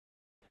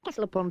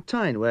Newcastle upon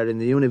Tyne, where in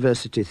the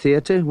University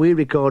Theatre we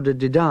recorded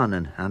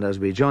Dannan, and as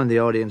we join the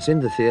audience in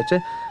the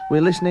theatre,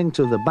 we're listening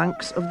to The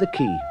Banks of the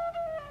Quay.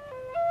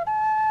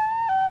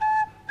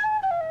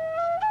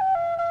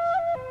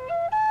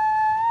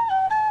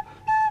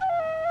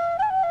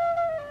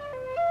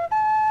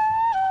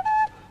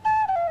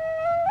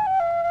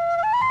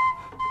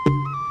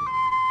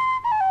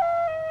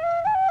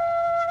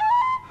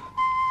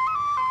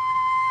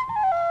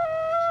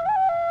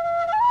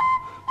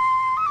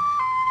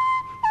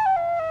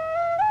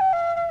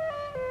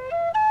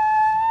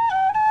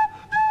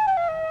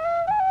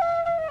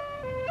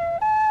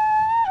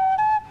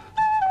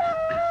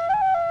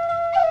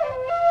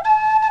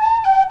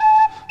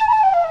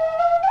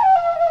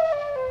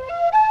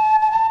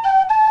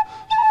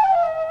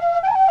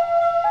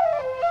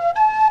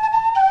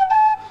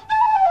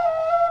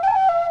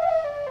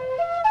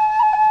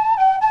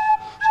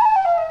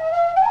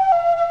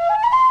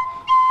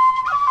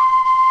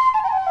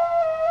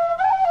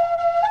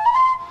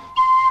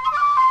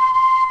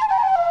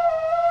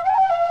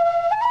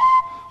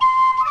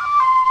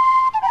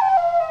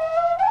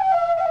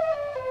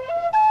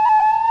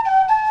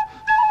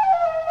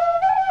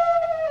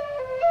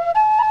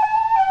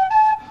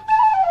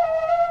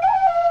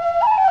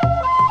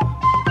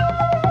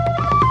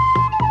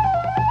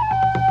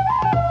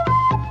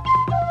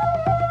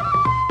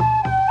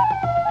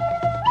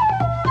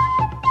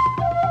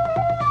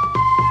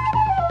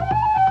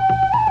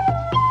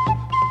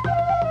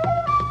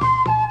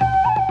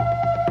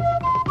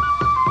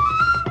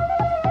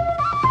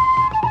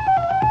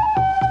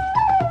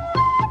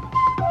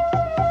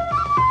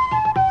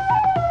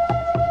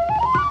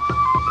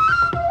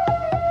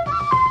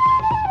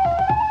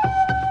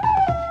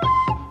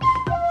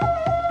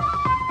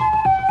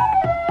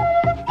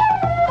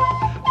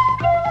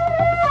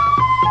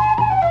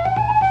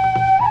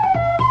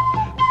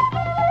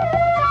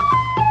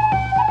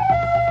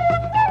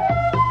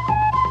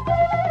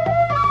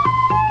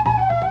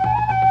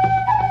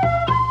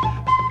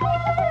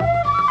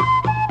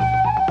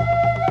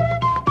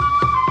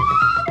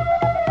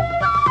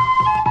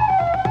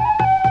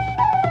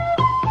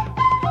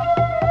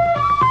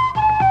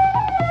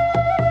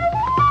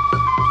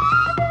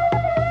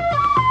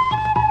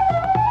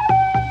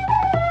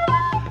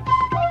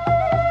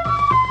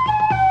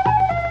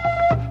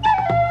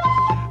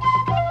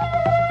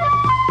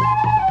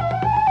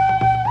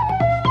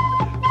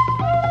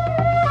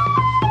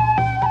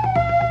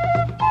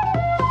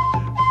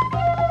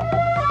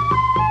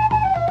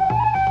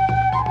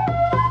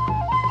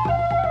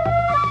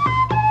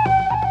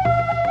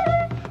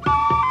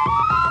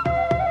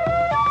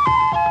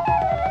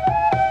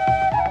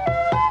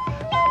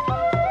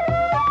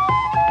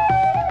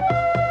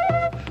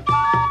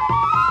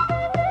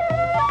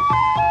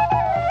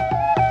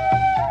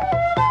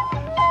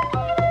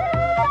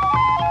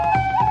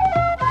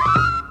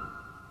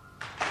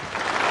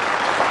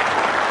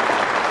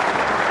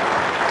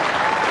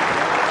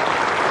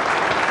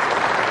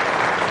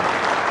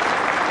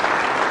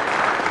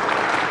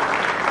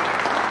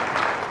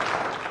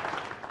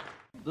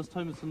 This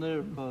time it's an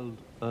air called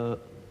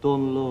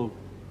Dun Log,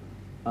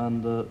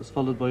 and it's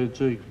followed by a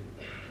jig,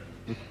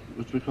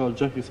 which we call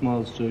Jackie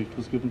Small's jig. It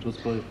was given to us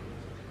by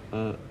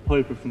a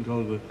piper from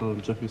Galway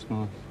called Jackie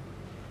Small.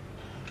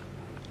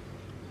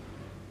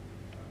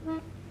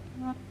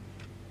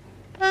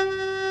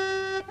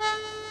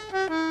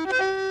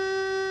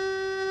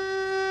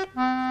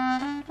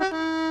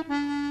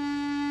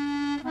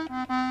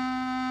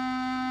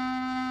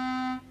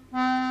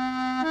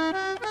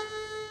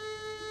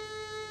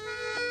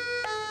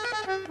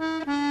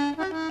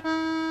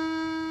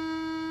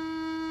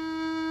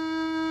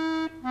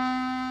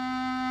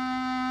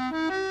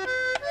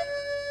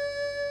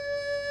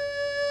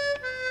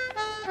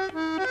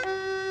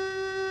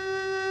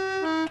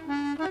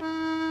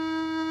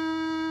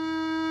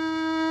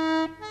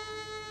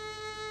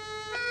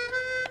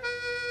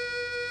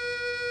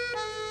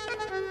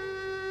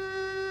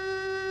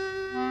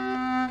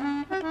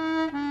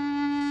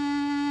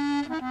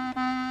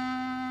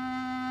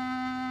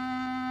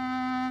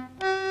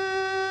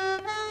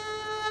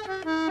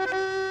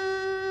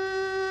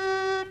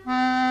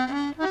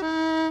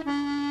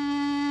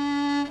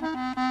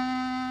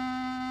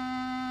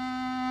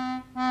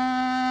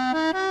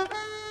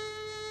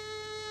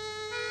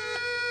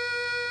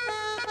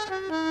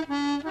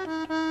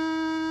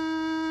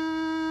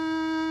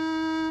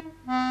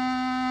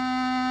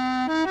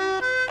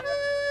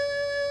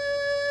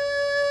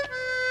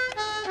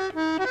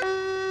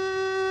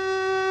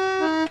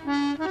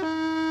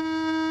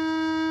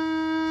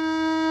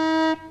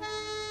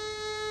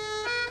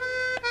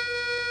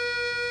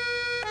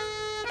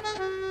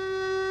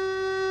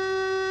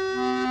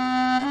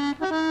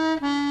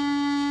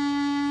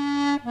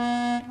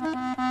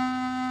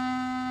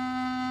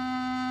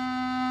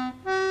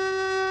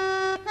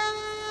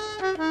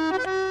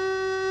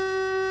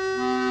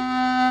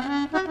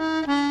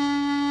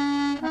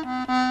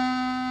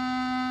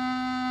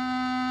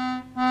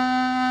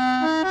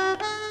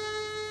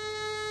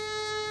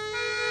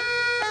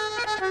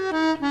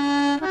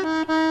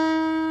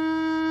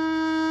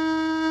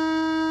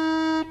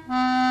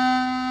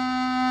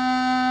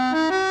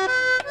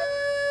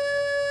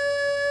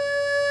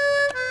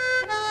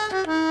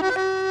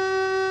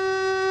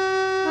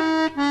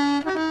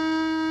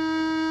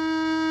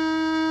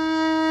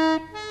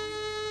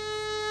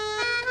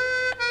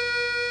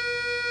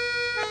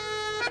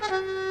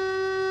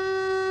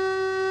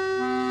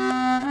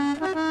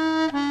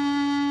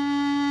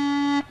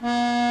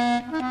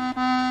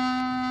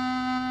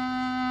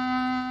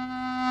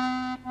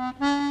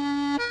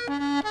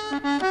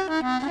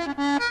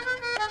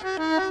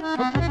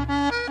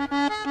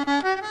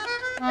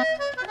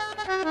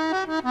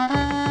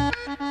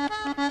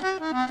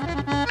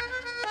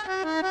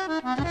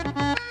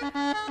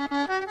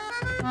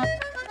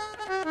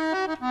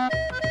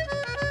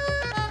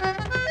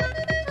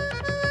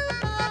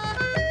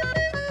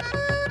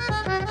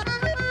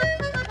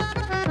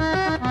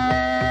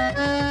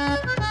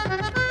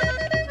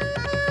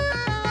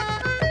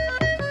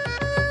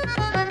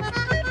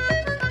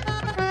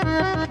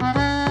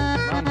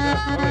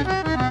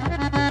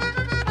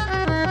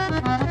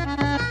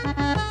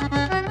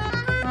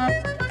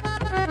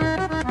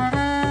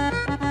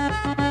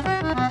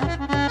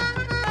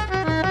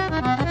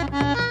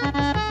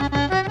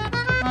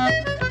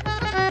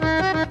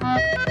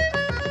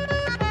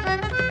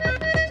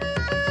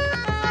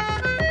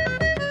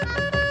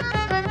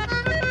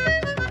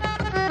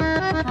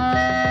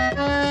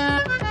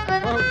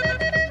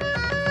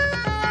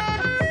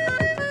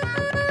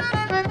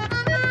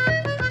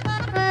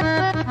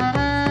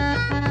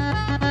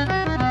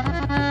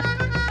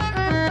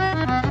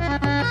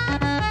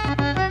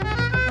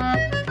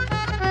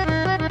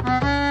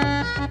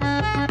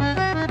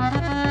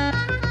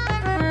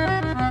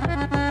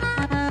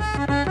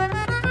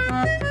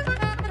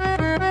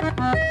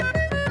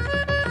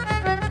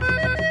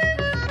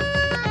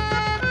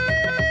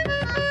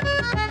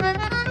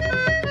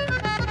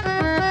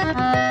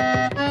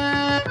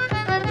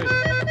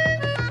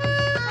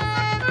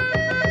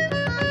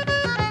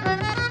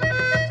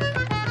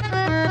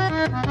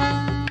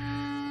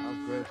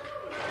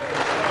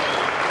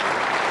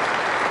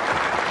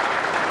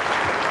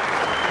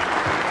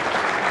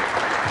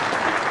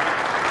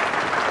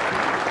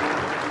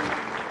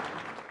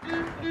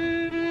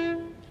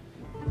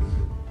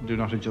 Do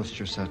not adjust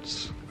your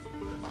sets.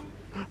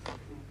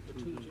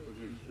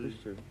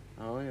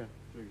 Oh, yeah.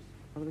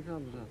 What are they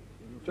called?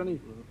 Johnny,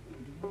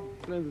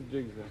 explain the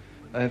jigs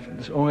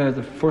there.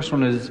 The first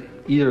one is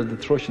either the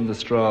thrush in the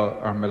straw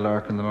or my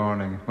lark in the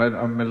morning. Well,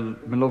 or my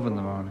love in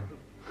the morning.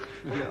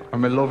 Or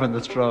my love in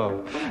the straw.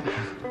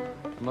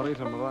 Am I right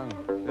or am I wrong?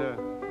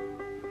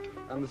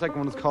 Yeah. And the second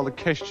one is called the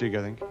Kesh jig,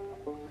 I think.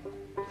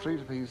 3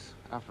 to piece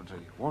after 3.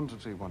 1 to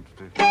 3, 1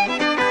 to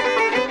 2.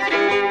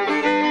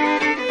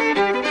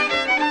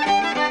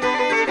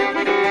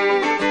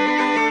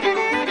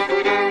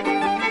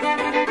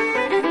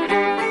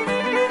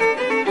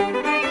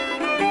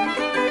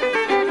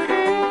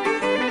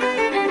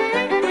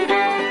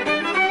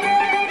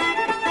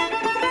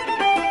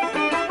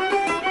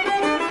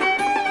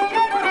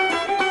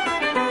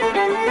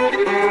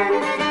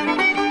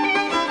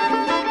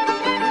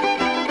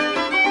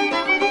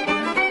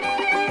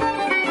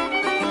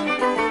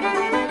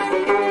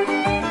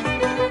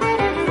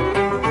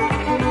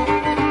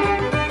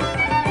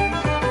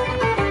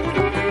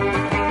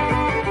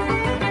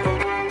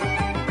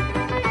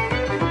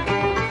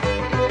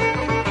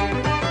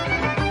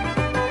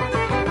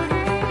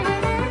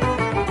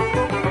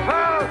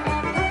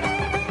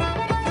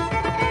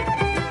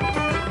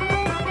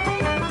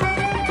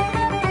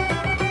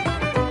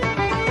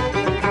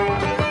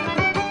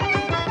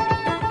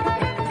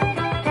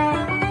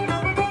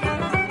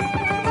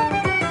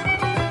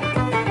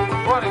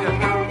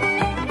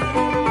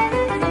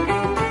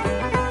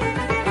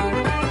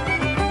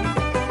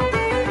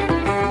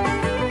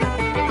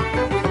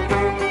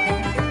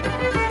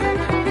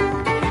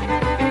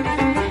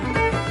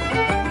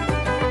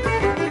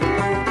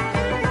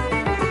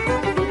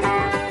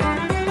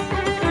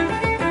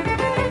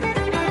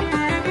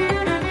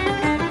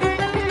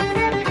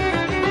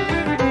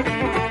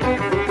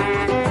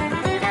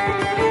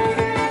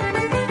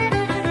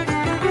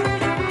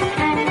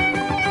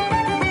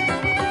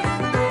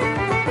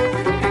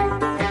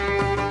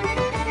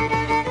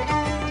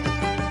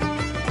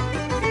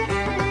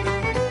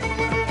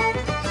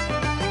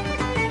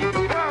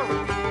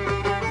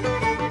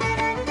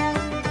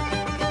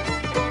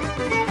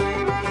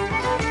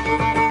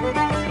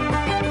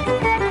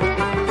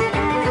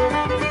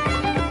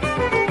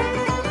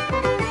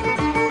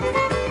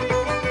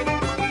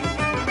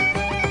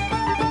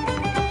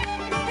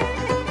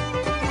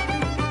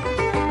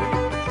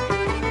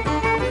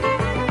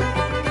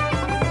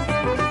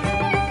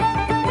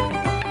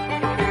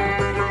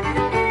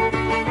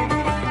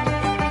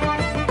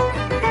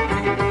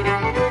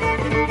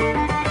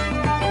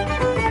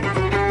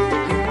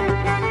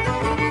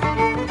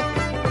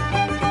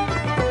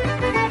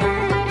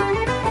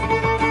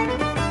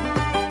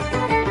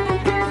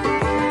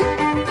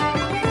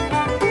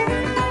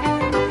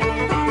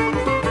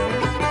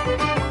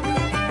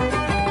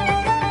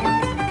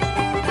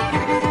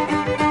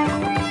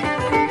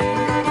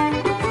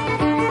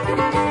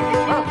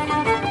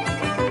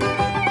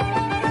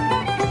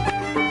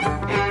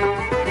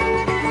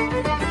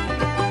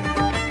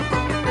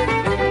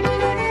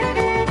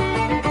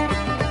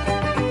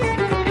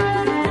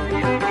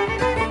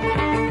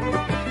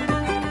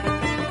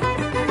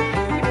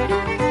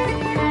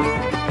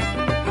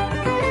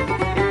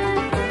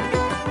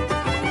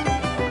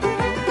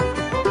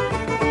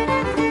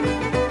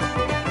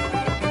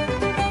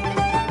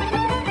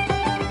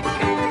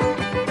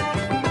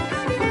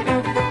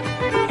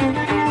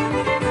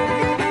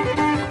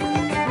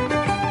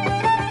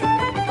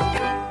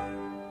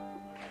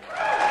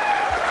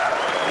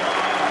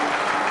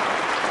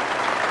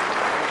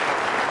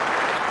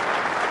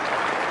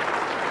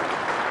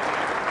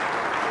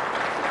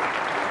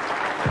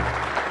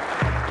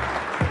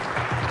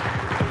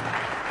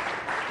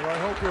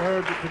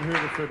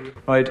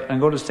 Right, I'm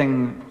going to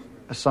sing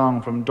a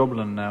song from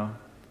Dublin now,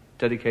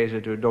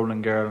 dedicated to a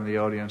Dublin girl in the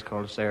audience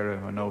called Sarah,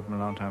 who I know from a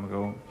long time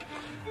ago.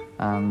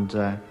 And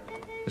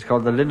it's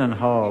called The Linen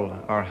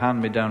Hall, or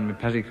Hand Me Down Me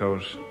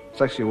Petticoat.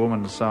 It's actually a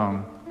woman's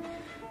song.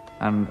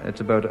 And it's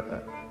about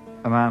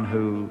a man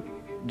who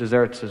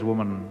deserts his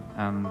woman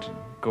and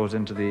goes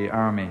into the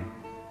army.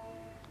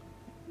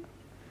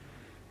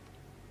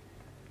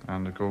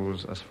 And it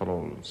goes as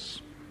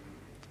follows.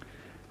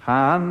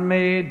 Hand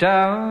me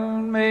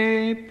down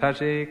me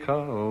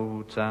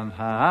petticoats and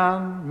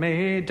hand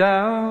me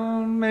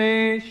down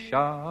me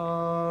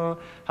shawl.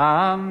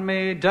 Hand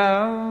me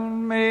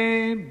down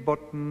me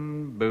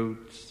button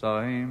boots,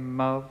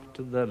 I'm off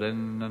to the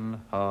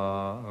linen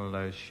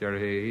hall. Sure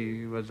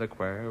he was a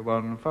queer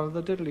one for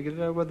the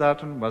diddly with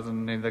that, and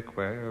wasn't he the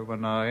queer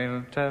one,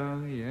 I'll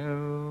tell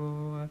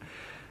you.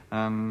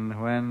 And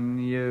when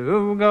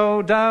you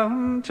go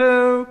down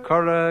to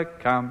Curragh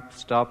Camp,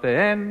 stop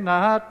in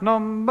at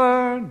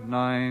number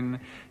 9.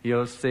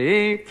 You'll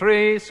see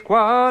 3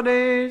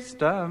 squaddies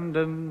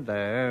standing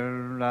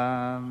there,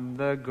 and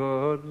the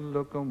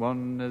good-looking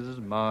one is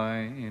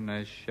mine.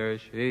 I sure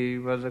she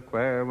was a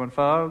queer one,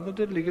 for the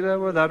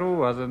diddly-giddy that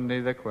wasn't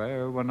the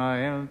queer one,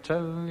 I'll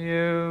tell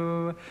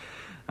you.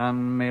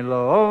 And me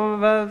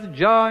love has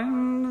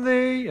joined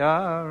the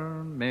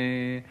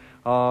army,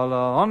 all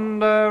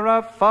under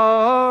a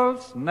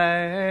false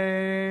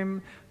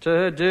name,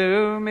 to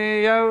do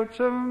me out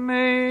of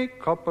me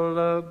couple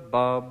of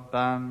bob,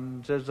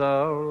 and 'tis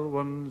all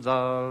one's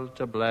all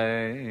to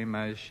blame.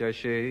 I sure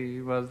she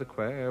was the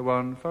queer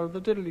one, for the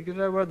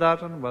diddly-giddy were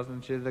that, and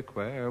wasn't she the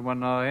queer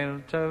one,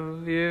 I'll tell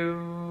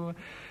you.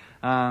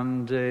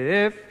 And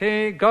if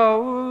he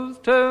goes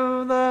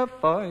to the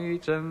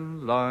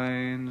fighting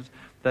lines,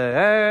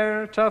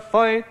 there to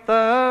fight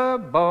the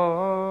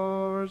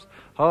Boers,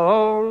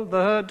 hold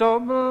the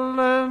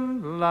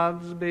Dublin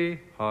lads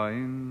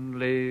behind,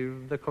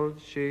 leave the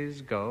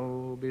Culchies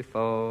go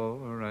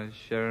before. I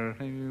sure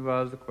he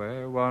was the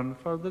queer one,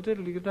 for the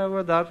diddly-giddy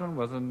were that, and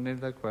wasn't he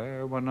the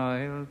queer one,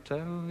 I'll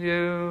tell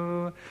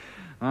you.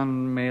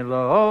 And me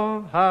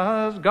love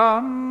has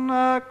gone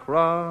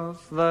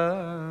across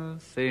the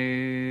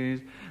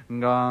seas,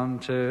 gone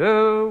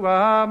to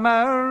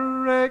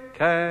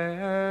America.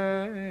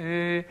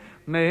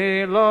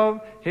 Me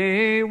love,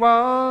 he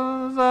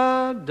was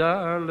a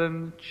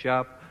darling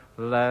chap,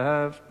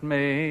 left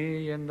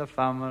me in the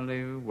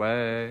family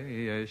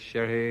way.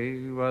 Sure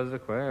he was a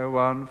queer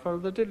one, for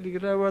the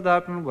diddly-giddy were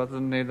that, and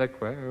wasn't he the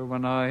queer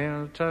one,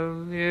 I'll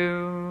tell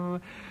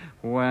you.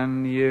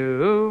 When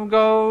you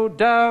go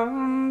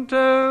down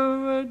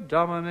to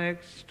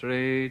Dominic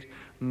Street,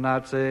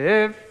 that's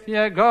if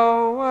you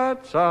go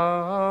at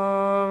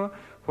all.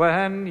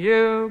 When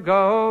you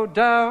go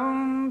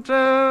down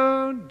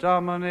to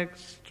Dominic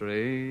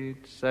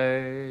Street,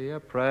 say a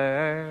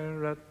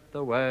prayer at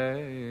the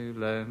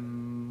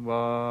Wailing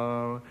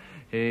Wall.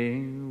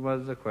 He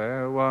was a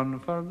queer one,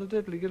 for the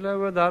diddly-giddy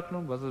were that,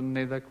 and wasn't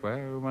he the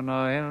queer one,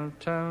 I'll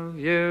tell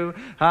you.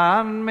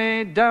 Hand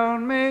me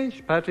down me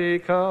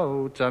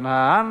petticoat, and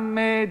hand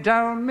me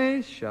down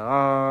me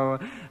shawl,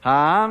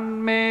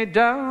 hand me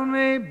down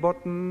me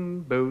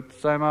button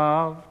boots, I'm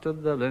off to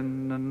the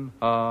linen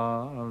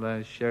hall.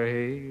 Sure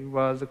he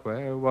was a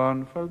queer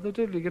one, for the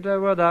diddly-giddy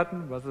were that,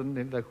 and wasn't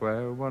he the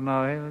queer one,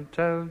 I'll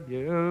tell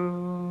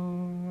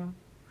you.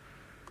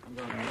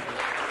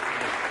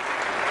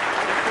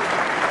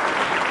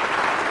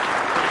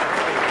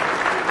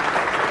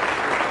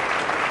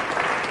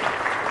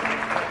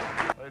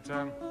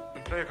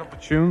 Play a couple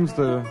of tunes,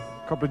 a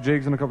couple of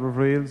jigs and a couple of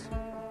reels.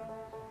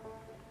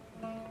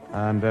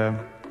 And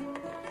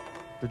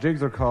the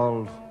jigs are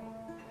called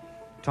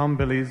Tom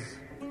Billy's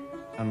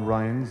and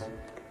Ryan's,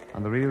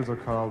 and the reels are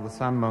called the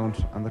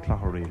Sandmount and the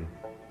Clogher Reel.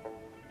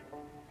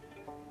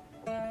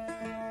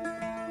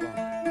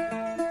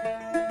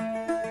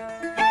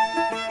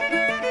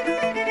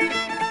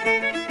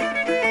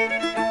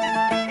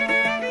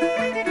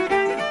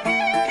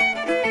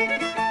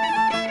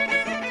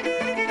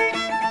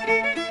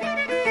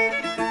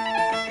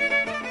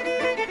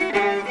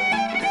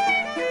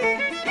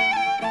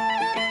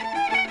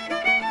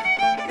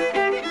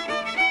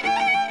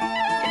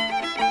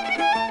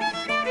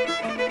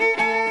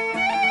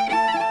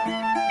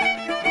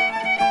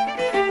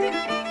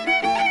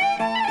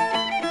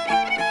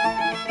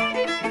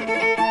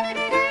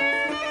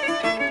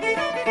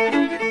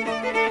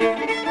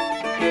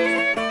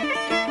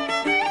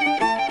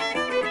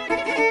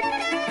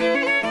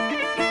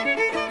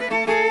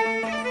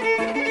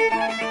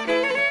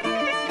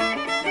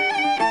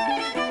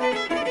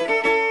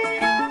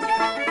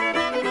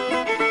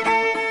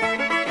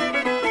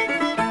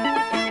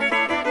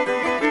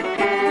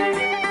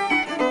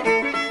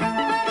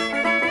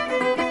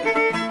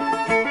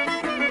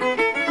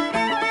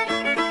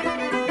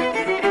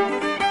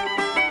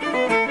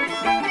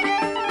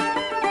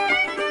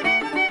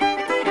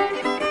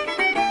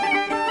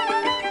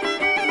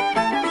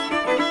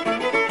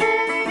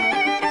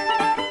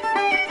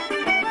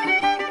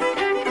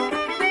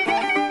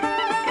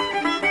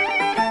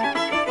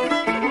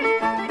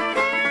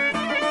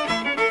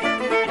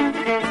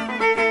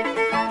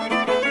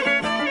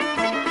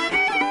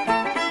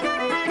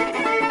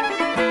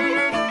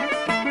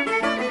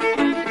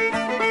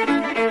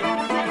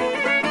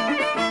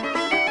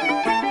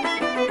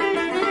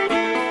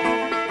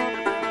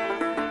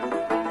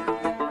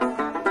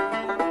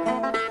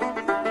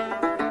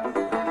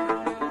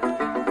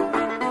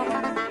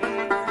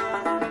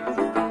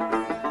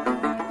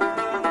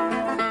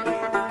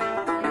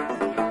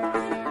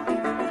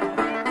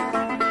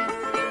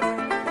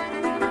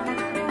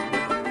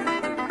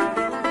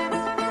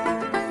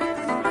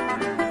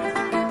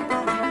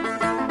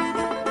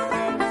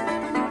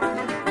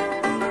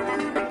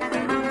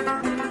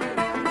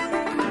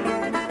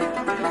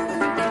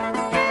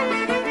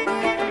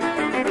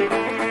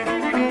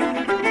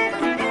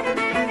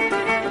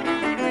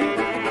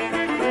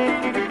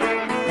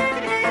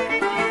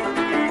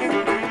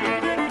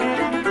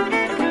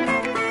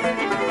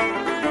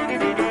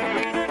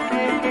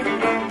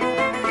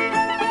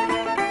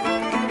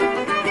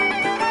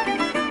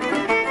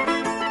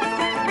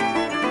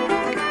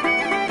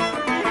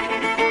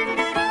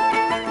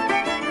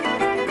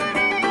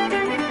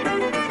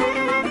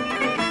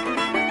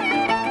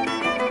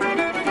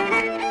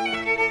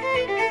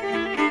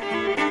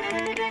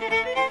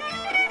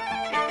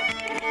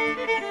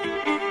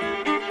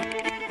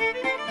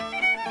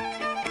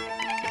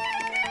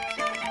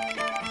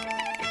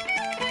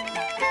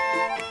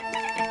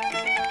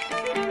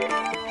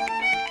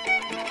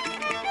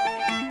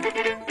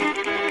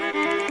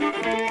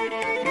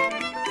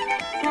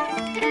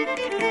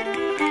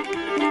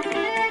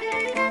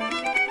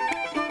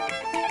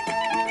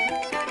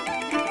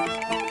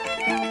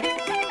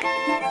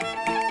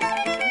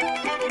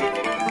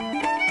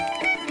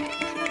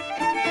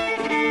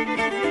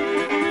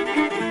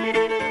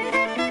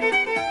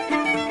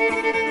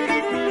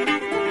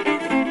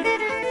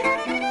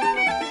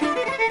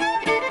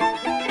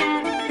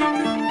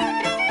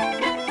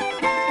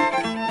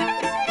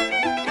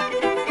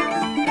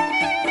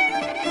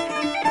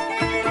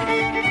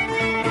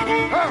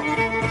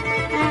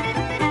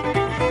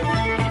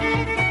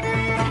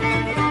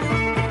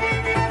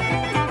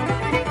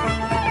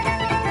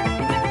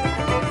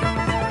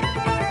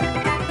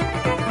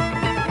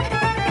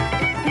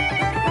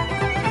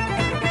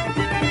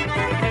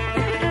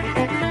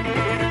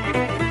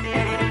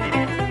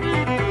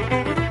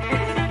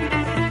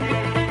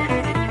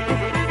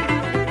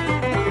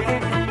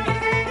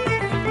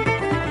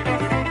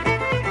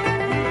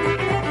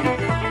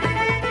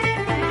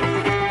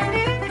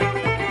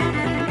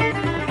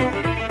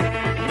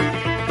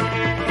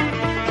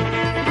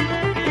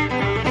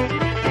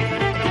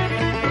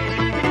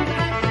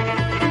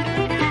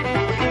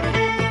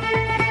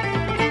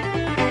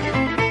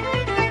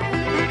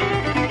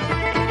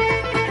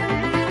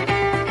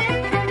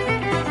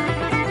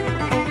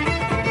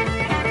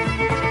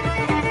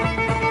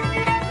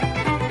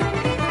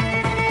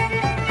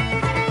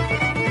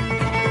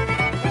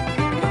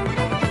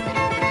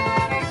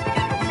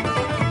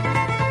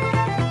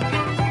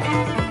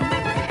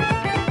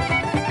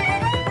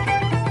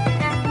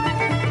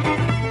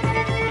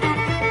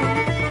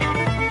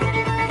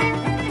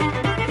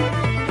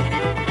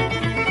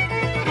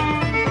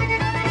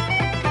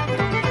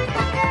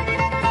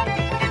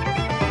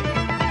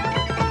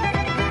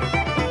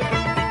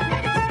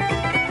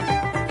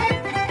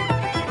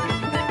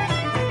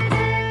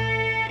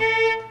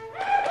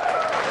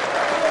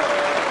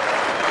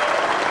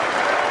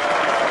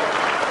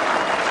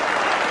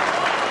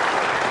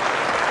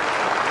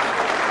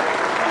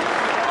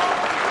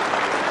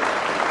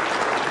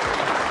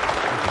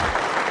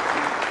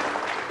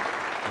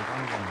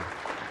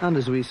 And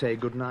as we say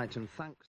good night and thanks.